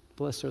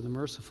 Blessed are the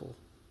merciful,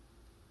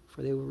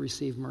 for they will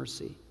receive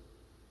mercy.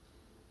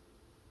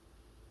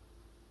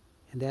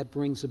 And that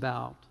brings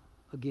about,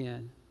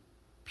 again,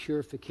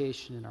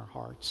 purification in our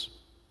hearts.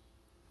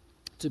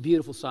 It's a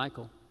beautiful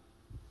cycle.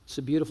 It's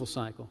a beautiful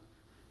cycle.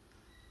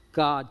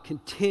 God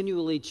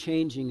continually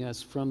changing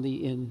us from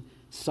the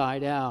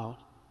inside out.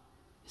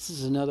 This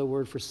is another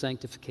word for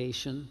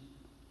sanctification.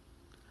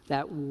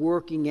 That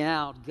working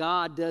out.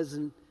 God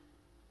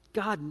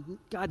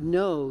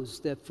knows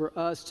that for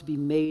us to be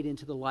made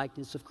into the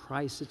likeness of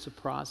Christ, it's a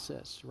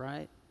process,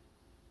 right?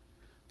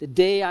 The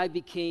day I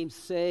became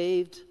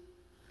saved,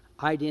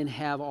 I didn't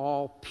have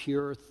all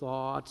pure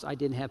thoughts. I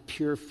didn't have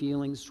pure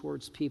feelings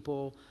towards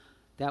people.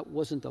 That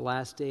wasn't the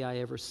last day I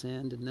ever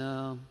sinned,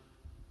 no.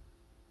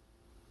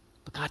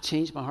 But God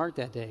changed my heart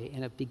that day,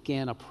 and it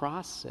began a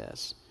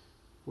process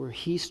where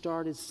He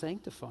started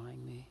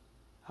sanctifying me.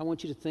 I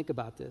want you to think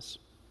about this.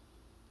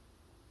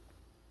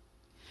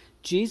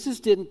 Jesus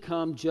didn't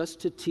come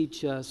just to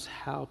teach us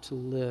how to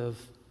live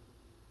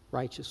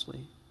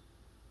righteously.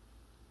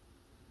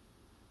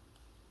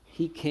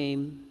 He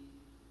came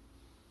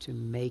to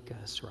make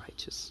us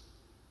righteous.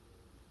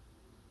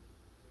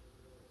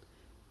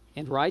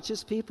 And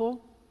righteous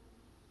people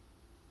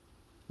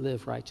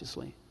live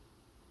righteously.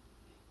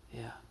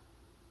 Yeah.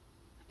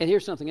 And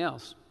here's something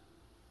else.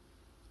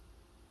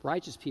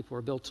 Righteous people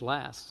are built to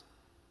last.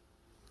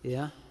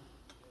 Yeah?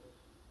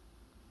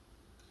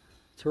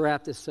 To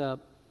wrap this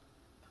up,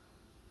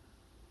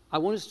 I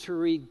want us to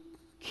read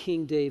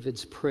King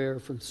David's prayer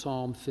from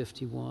Psalm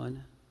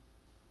 51.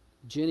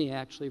 Jenny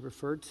actually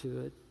referred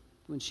to it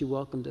when she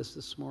welcomed us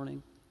this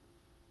morning.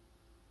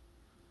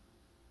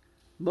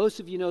 Most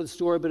of you know the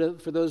story,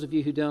 but for those of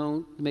you who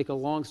don't, to make a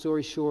long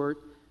story short,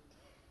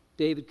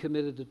 David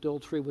committed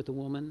adultery with a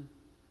woman.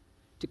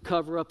 To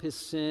cover up his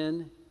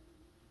sin,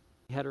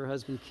 he had her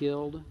husband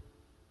killed.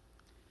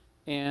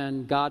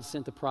 And God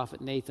sent the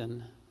prophet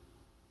Nathan,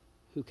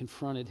 who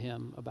confronted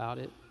him about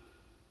it.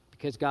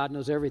 Because God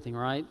knows everything,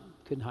 right?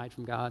 Couldn't hide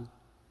from God.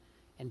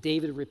 And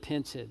David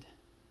repented.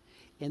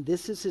 And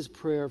this is his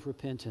prayer of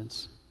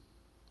repentance.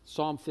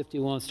 Psalm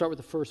 51, let's start with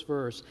the first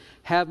verse.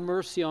 Have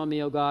mercy on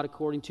me, O God,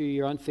 according to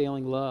your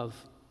unfailing love.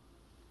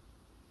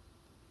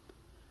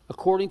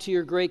 According to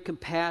your great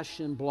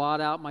compassion,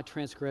 blot out my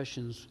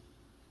transgressions.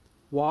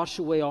 Wash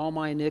away all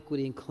my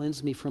iniquity and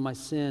cleanse me from my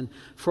sin.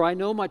 For I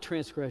know my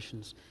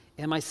transgressions,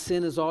 and my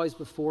sin is always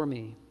before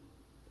me.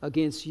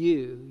 Against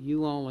you,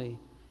 you only,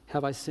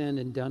 have I sinned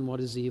and done what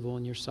is evil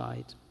in your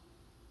sight.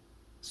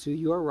 So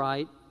you are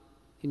right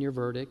in your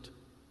verdict,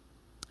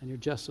 and you're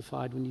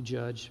justified when you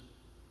judge.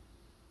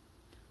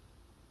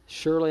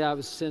 Surely I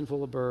was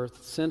sinful of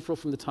birth, sinful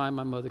from the time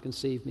my mother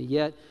conceived me.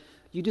 Yet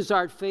you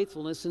desired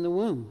faithfulness in the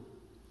womb.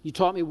 You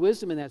taught me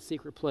wisdom in that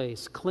secret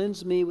place.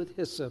 Cleanse me with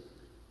hyssop,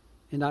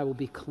 and I will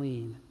be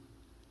clean.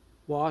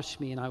 Wash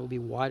me, and I will be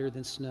whiter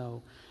than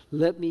snow.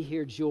 Let me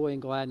hear joy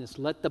and gladness.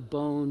 Let the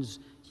bones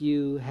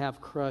you have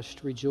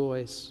crushed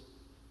rejoice.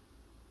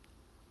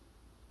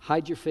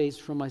 Hide your face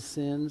from my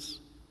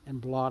sins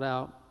and blot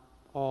out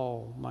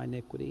all my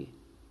iniquity.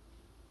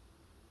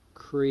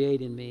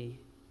 Create in me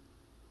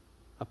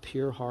a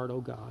pure heart,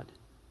 O God,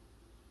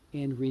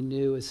 and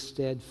renew a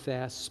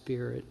steadfast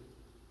spirit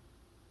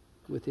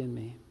within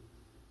me.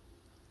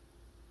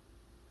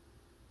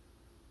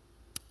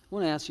 I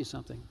want to ask you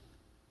something.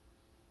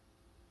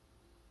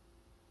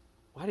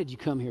 Why did you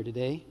come here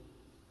today?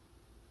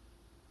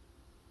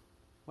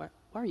 Why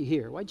are you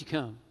here? Why'd you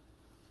come?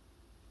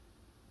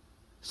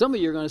 Some of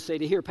you are going to say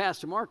to hear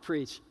Pastor Mark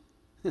preach.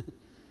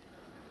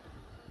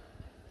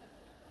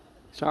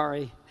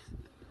 Sorry.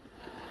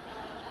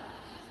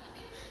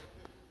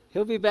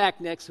 He'll be back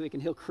next week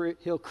and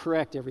he'll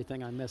correct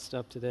everything I messed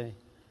up today.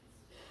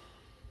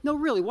 No,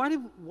 really, why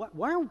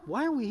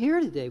are we here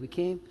today? We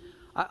came,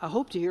 I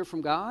hope to hear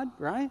from God,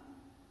 right?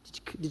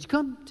 Did you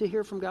come to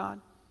hear from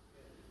God?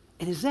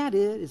 And is that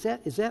it?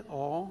 Is that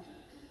all?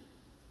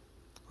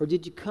 Or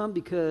did you come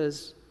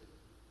because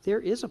there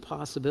is a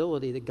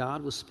possibility that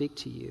God will speak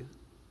to you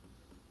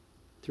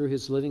through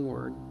His living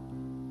word,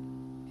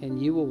 and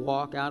you will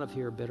walk out of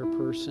here a better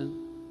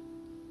person,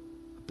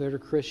 a better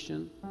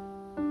Christian,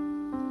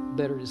 a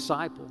better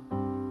disciple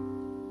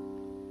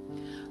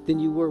than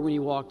you were when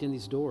you walked in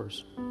these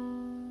doors?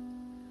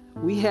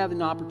 We have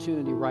an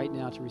opportunity right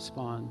now to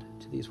respond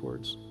to these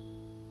words.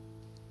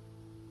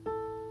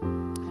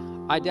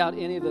 I doubt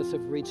any of us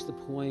have reached the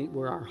point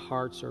where our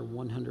hearts are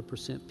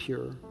 100%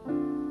 pure.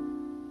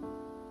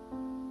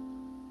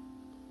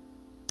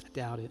 I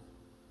doubt it.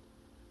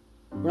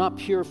 We're not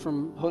pure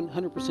from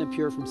 100%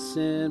 pure from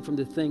sin, from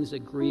the things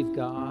that grieve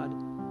God.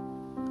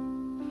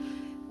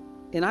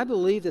 And I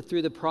believe that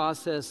through the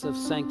process of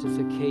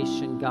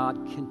sanctification, God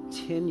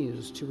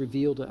continues to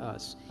reveal to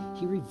us.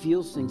 He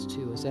reveals things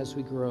to us as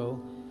we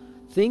grow.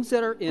 Things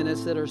that are in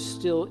us that are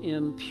still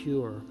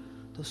impure.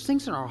 Those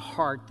things in our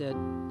heart that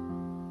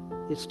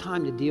it's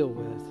time to deal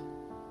with.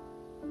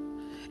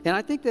 And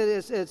I think that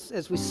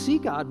as we see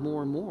God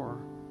more and more,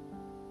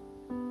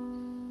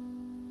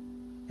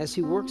 as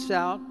He works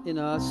out in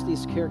us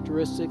these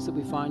characteristics that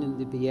we find in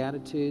the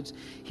Beatitudes,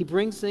 He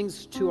brings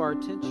things to our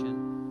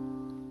attention.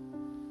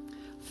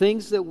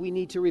 Things that we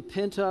need to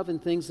repent of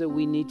and things that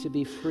we need to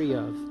be free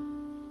of.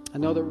 I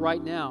know that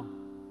right now,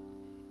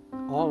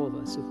 all of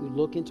us, if we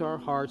look into our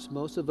hearts,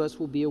 most of us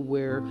will be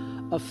aware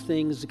of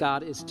things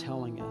God is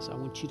telling us. I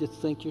want you to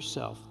think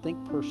yourself,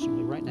 think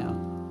personally right now,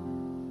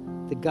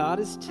 that God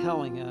is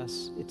telling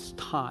us it's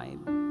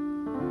time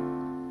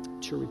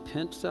to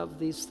repent of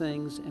these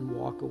things and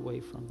walk away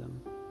from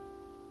them.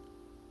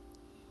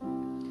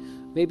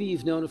 Maybe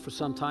you've known it for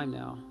some time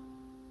now.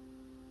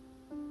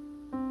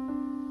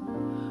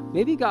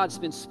 Maybe God's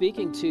been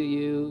speaking to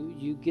you.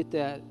 You get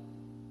that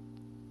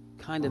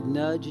kind of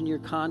nudge in your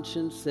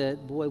conscience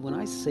that, boy, when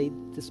I say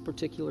this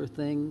particular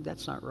thing,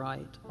 that's not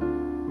right.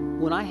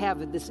 When I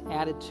have this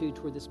attitude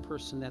toward this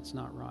person, that's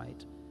not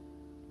right.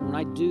 When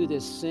I do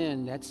this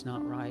sin, that's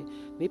not right.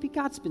 Maybe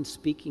God's been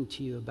speaking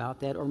to you about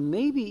that, or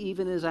maybe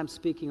even as I'm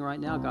speaking right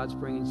now, God's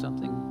bringing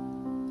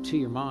something to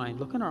your mind.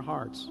 Look in our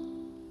hearts.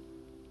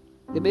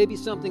 It may be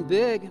something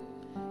big.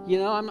 You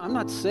know, I'm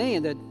not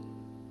saying that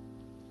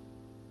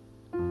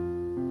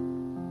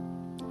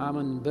I'm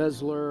an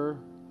embezzler,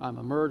 I'm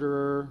a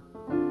murderer,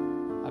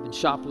 I've been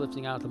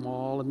shoplifting out at the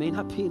mall. It may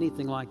not be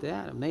anything like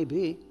that. It may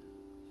be.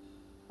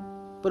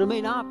 But it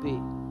may not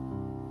be.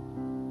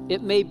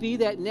 It may be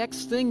that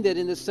next thing that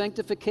in the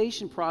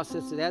sanctification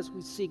process, that as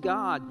we see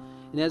God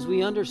and as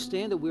we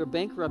understand that we are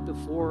bankrupt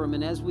before Him,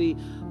 and as we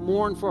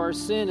mourn for our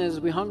sin, as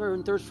we hunger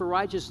and thirst for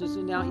righteousness,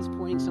 and now He's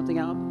pointing something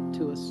out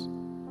to us.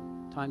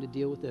 Time to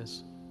deal with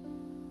this.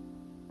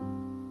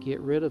 Get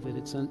rid of it.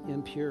 It's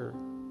impure.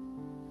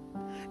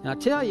 And I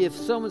tell you,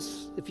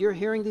 if you're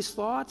hearing these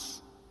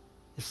thoughts,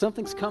 if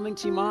something's coming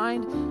to your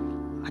mind,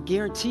 I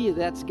guarantee you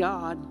that's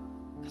God.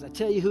 Because I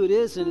tell you who it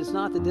is, and it's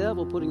not the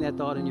devil putting that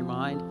thought in your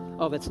mind.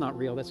 Oh, that's not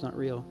real. That's not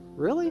real.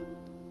 Really?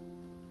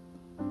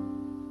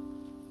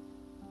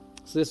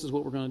 So this is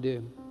what we're going to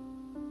do.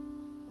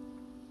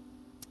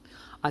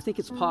 I think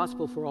it's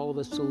possible for all of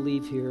us to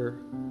leave here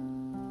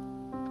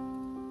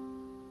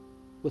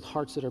with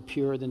hearts that are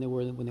purer than they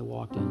were when they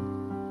walked in.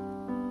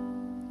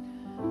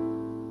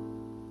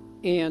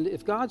 And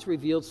if God's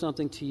revealed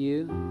something to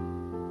you,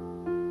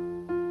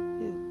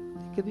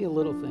 it could be a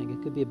little thing,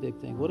 it could be a big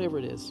thing, whatever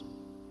it is.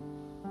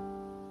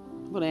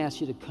 I'm going to ask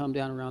you to come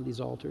down around these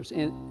altars,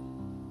 and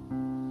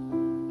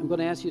I'm going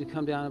to ask you to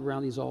come down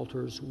around these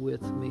altars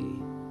with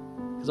me,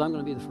 because I'm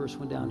going to be the first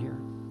one down here.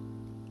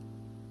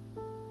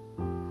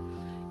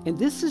 And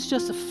this is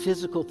just a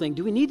physical thing.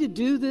 Do we need to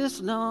do this?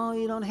 No,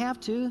 you don't have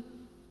to.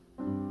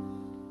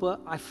 But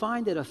I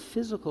find that a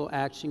physical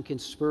action can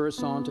spur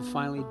us on to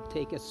finally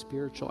take a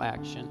spiritual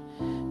action.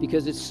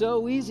 Because it's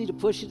so easy to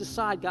push it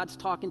aside. God's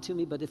talking to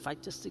me, but if I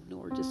just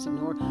ignore,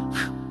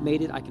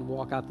 made it, I can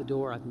walk out the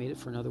door. I've made it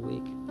for another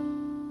week.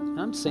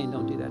 I'm saying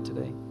don't do that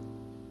today.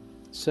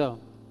 So,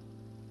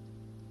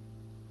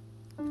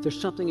 if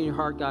there's something in your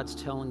heart God's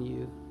telling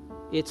you,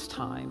 it's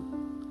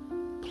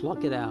time.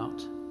 Pluck it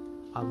out.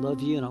 I love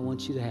you and I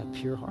want you to have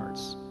pure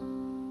hearts.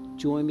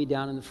 Join me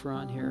down in the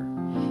front here.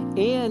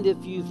 And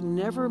if you've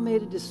never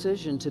made a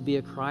decision to be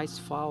a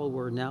Christ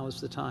follower, now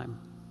is the time.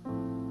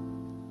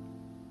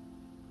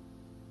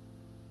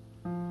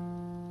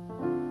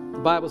 The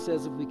Bible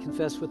says if we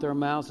confess with our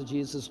mouths that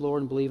Jesus is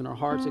Lord and believe in our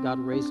hearts that God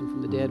raised Him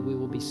from the dead, we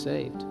will be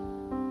saved.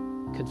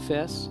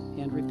 Confess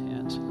and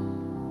repent.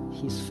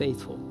 He's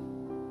faithful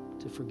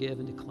to forgive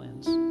and to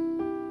cleanse.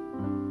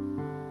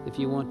 If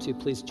you want to,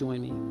 please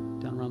join me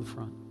down around the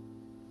front.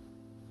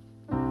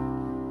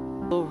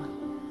 Lord,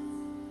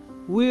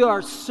 we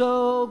are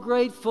so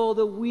grateful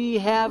that we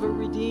have a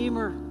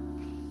Redeemer,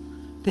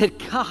 that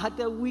God,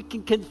 that we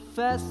can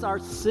confess our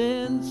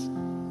sins,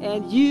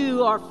 and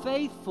you are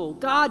faithful.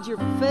 God, you're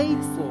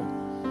faithful.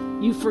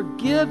 You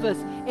forgive us,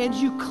 and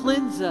you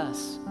cleanse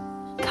us.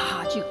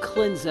 God, you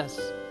cleanse us.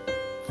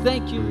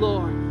 Thank you,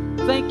 Lord.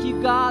 Thank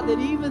you, God, that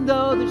even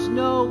though there's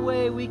no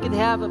way we can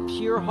have a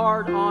pure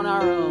heart on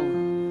our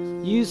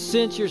own, you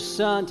sent your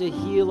Son to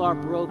heal our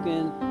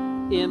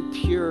broken,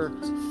 impure,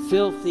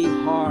 filthy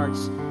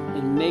hearts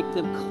and make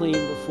them clean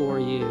before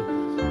you.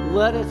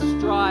 Let us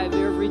strive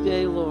every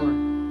day,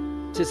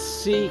 Lord, to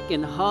seek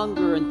and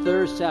hunger and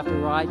thirst after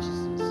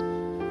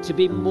righteousness, to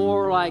be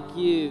more like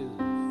you.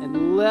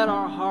 And let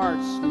our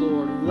hearts,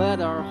 Lord,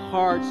 let our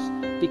hearts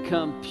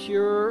become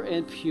pure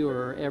and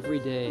purer every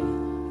day.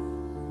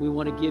 We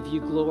want to give you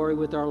glory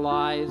with our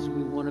lives.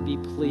 We want to be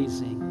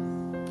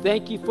pleasing.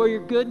 Thank you for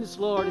your goodness,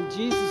 Lord. In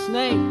Jesus'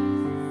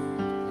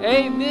 name,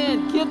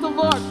 amen. Give the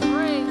Lord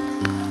praise.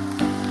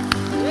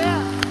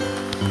 Yeah.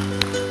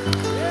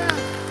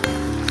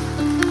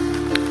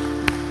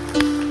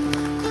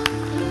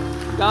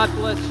 God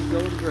bless you. Go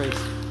in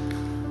grace.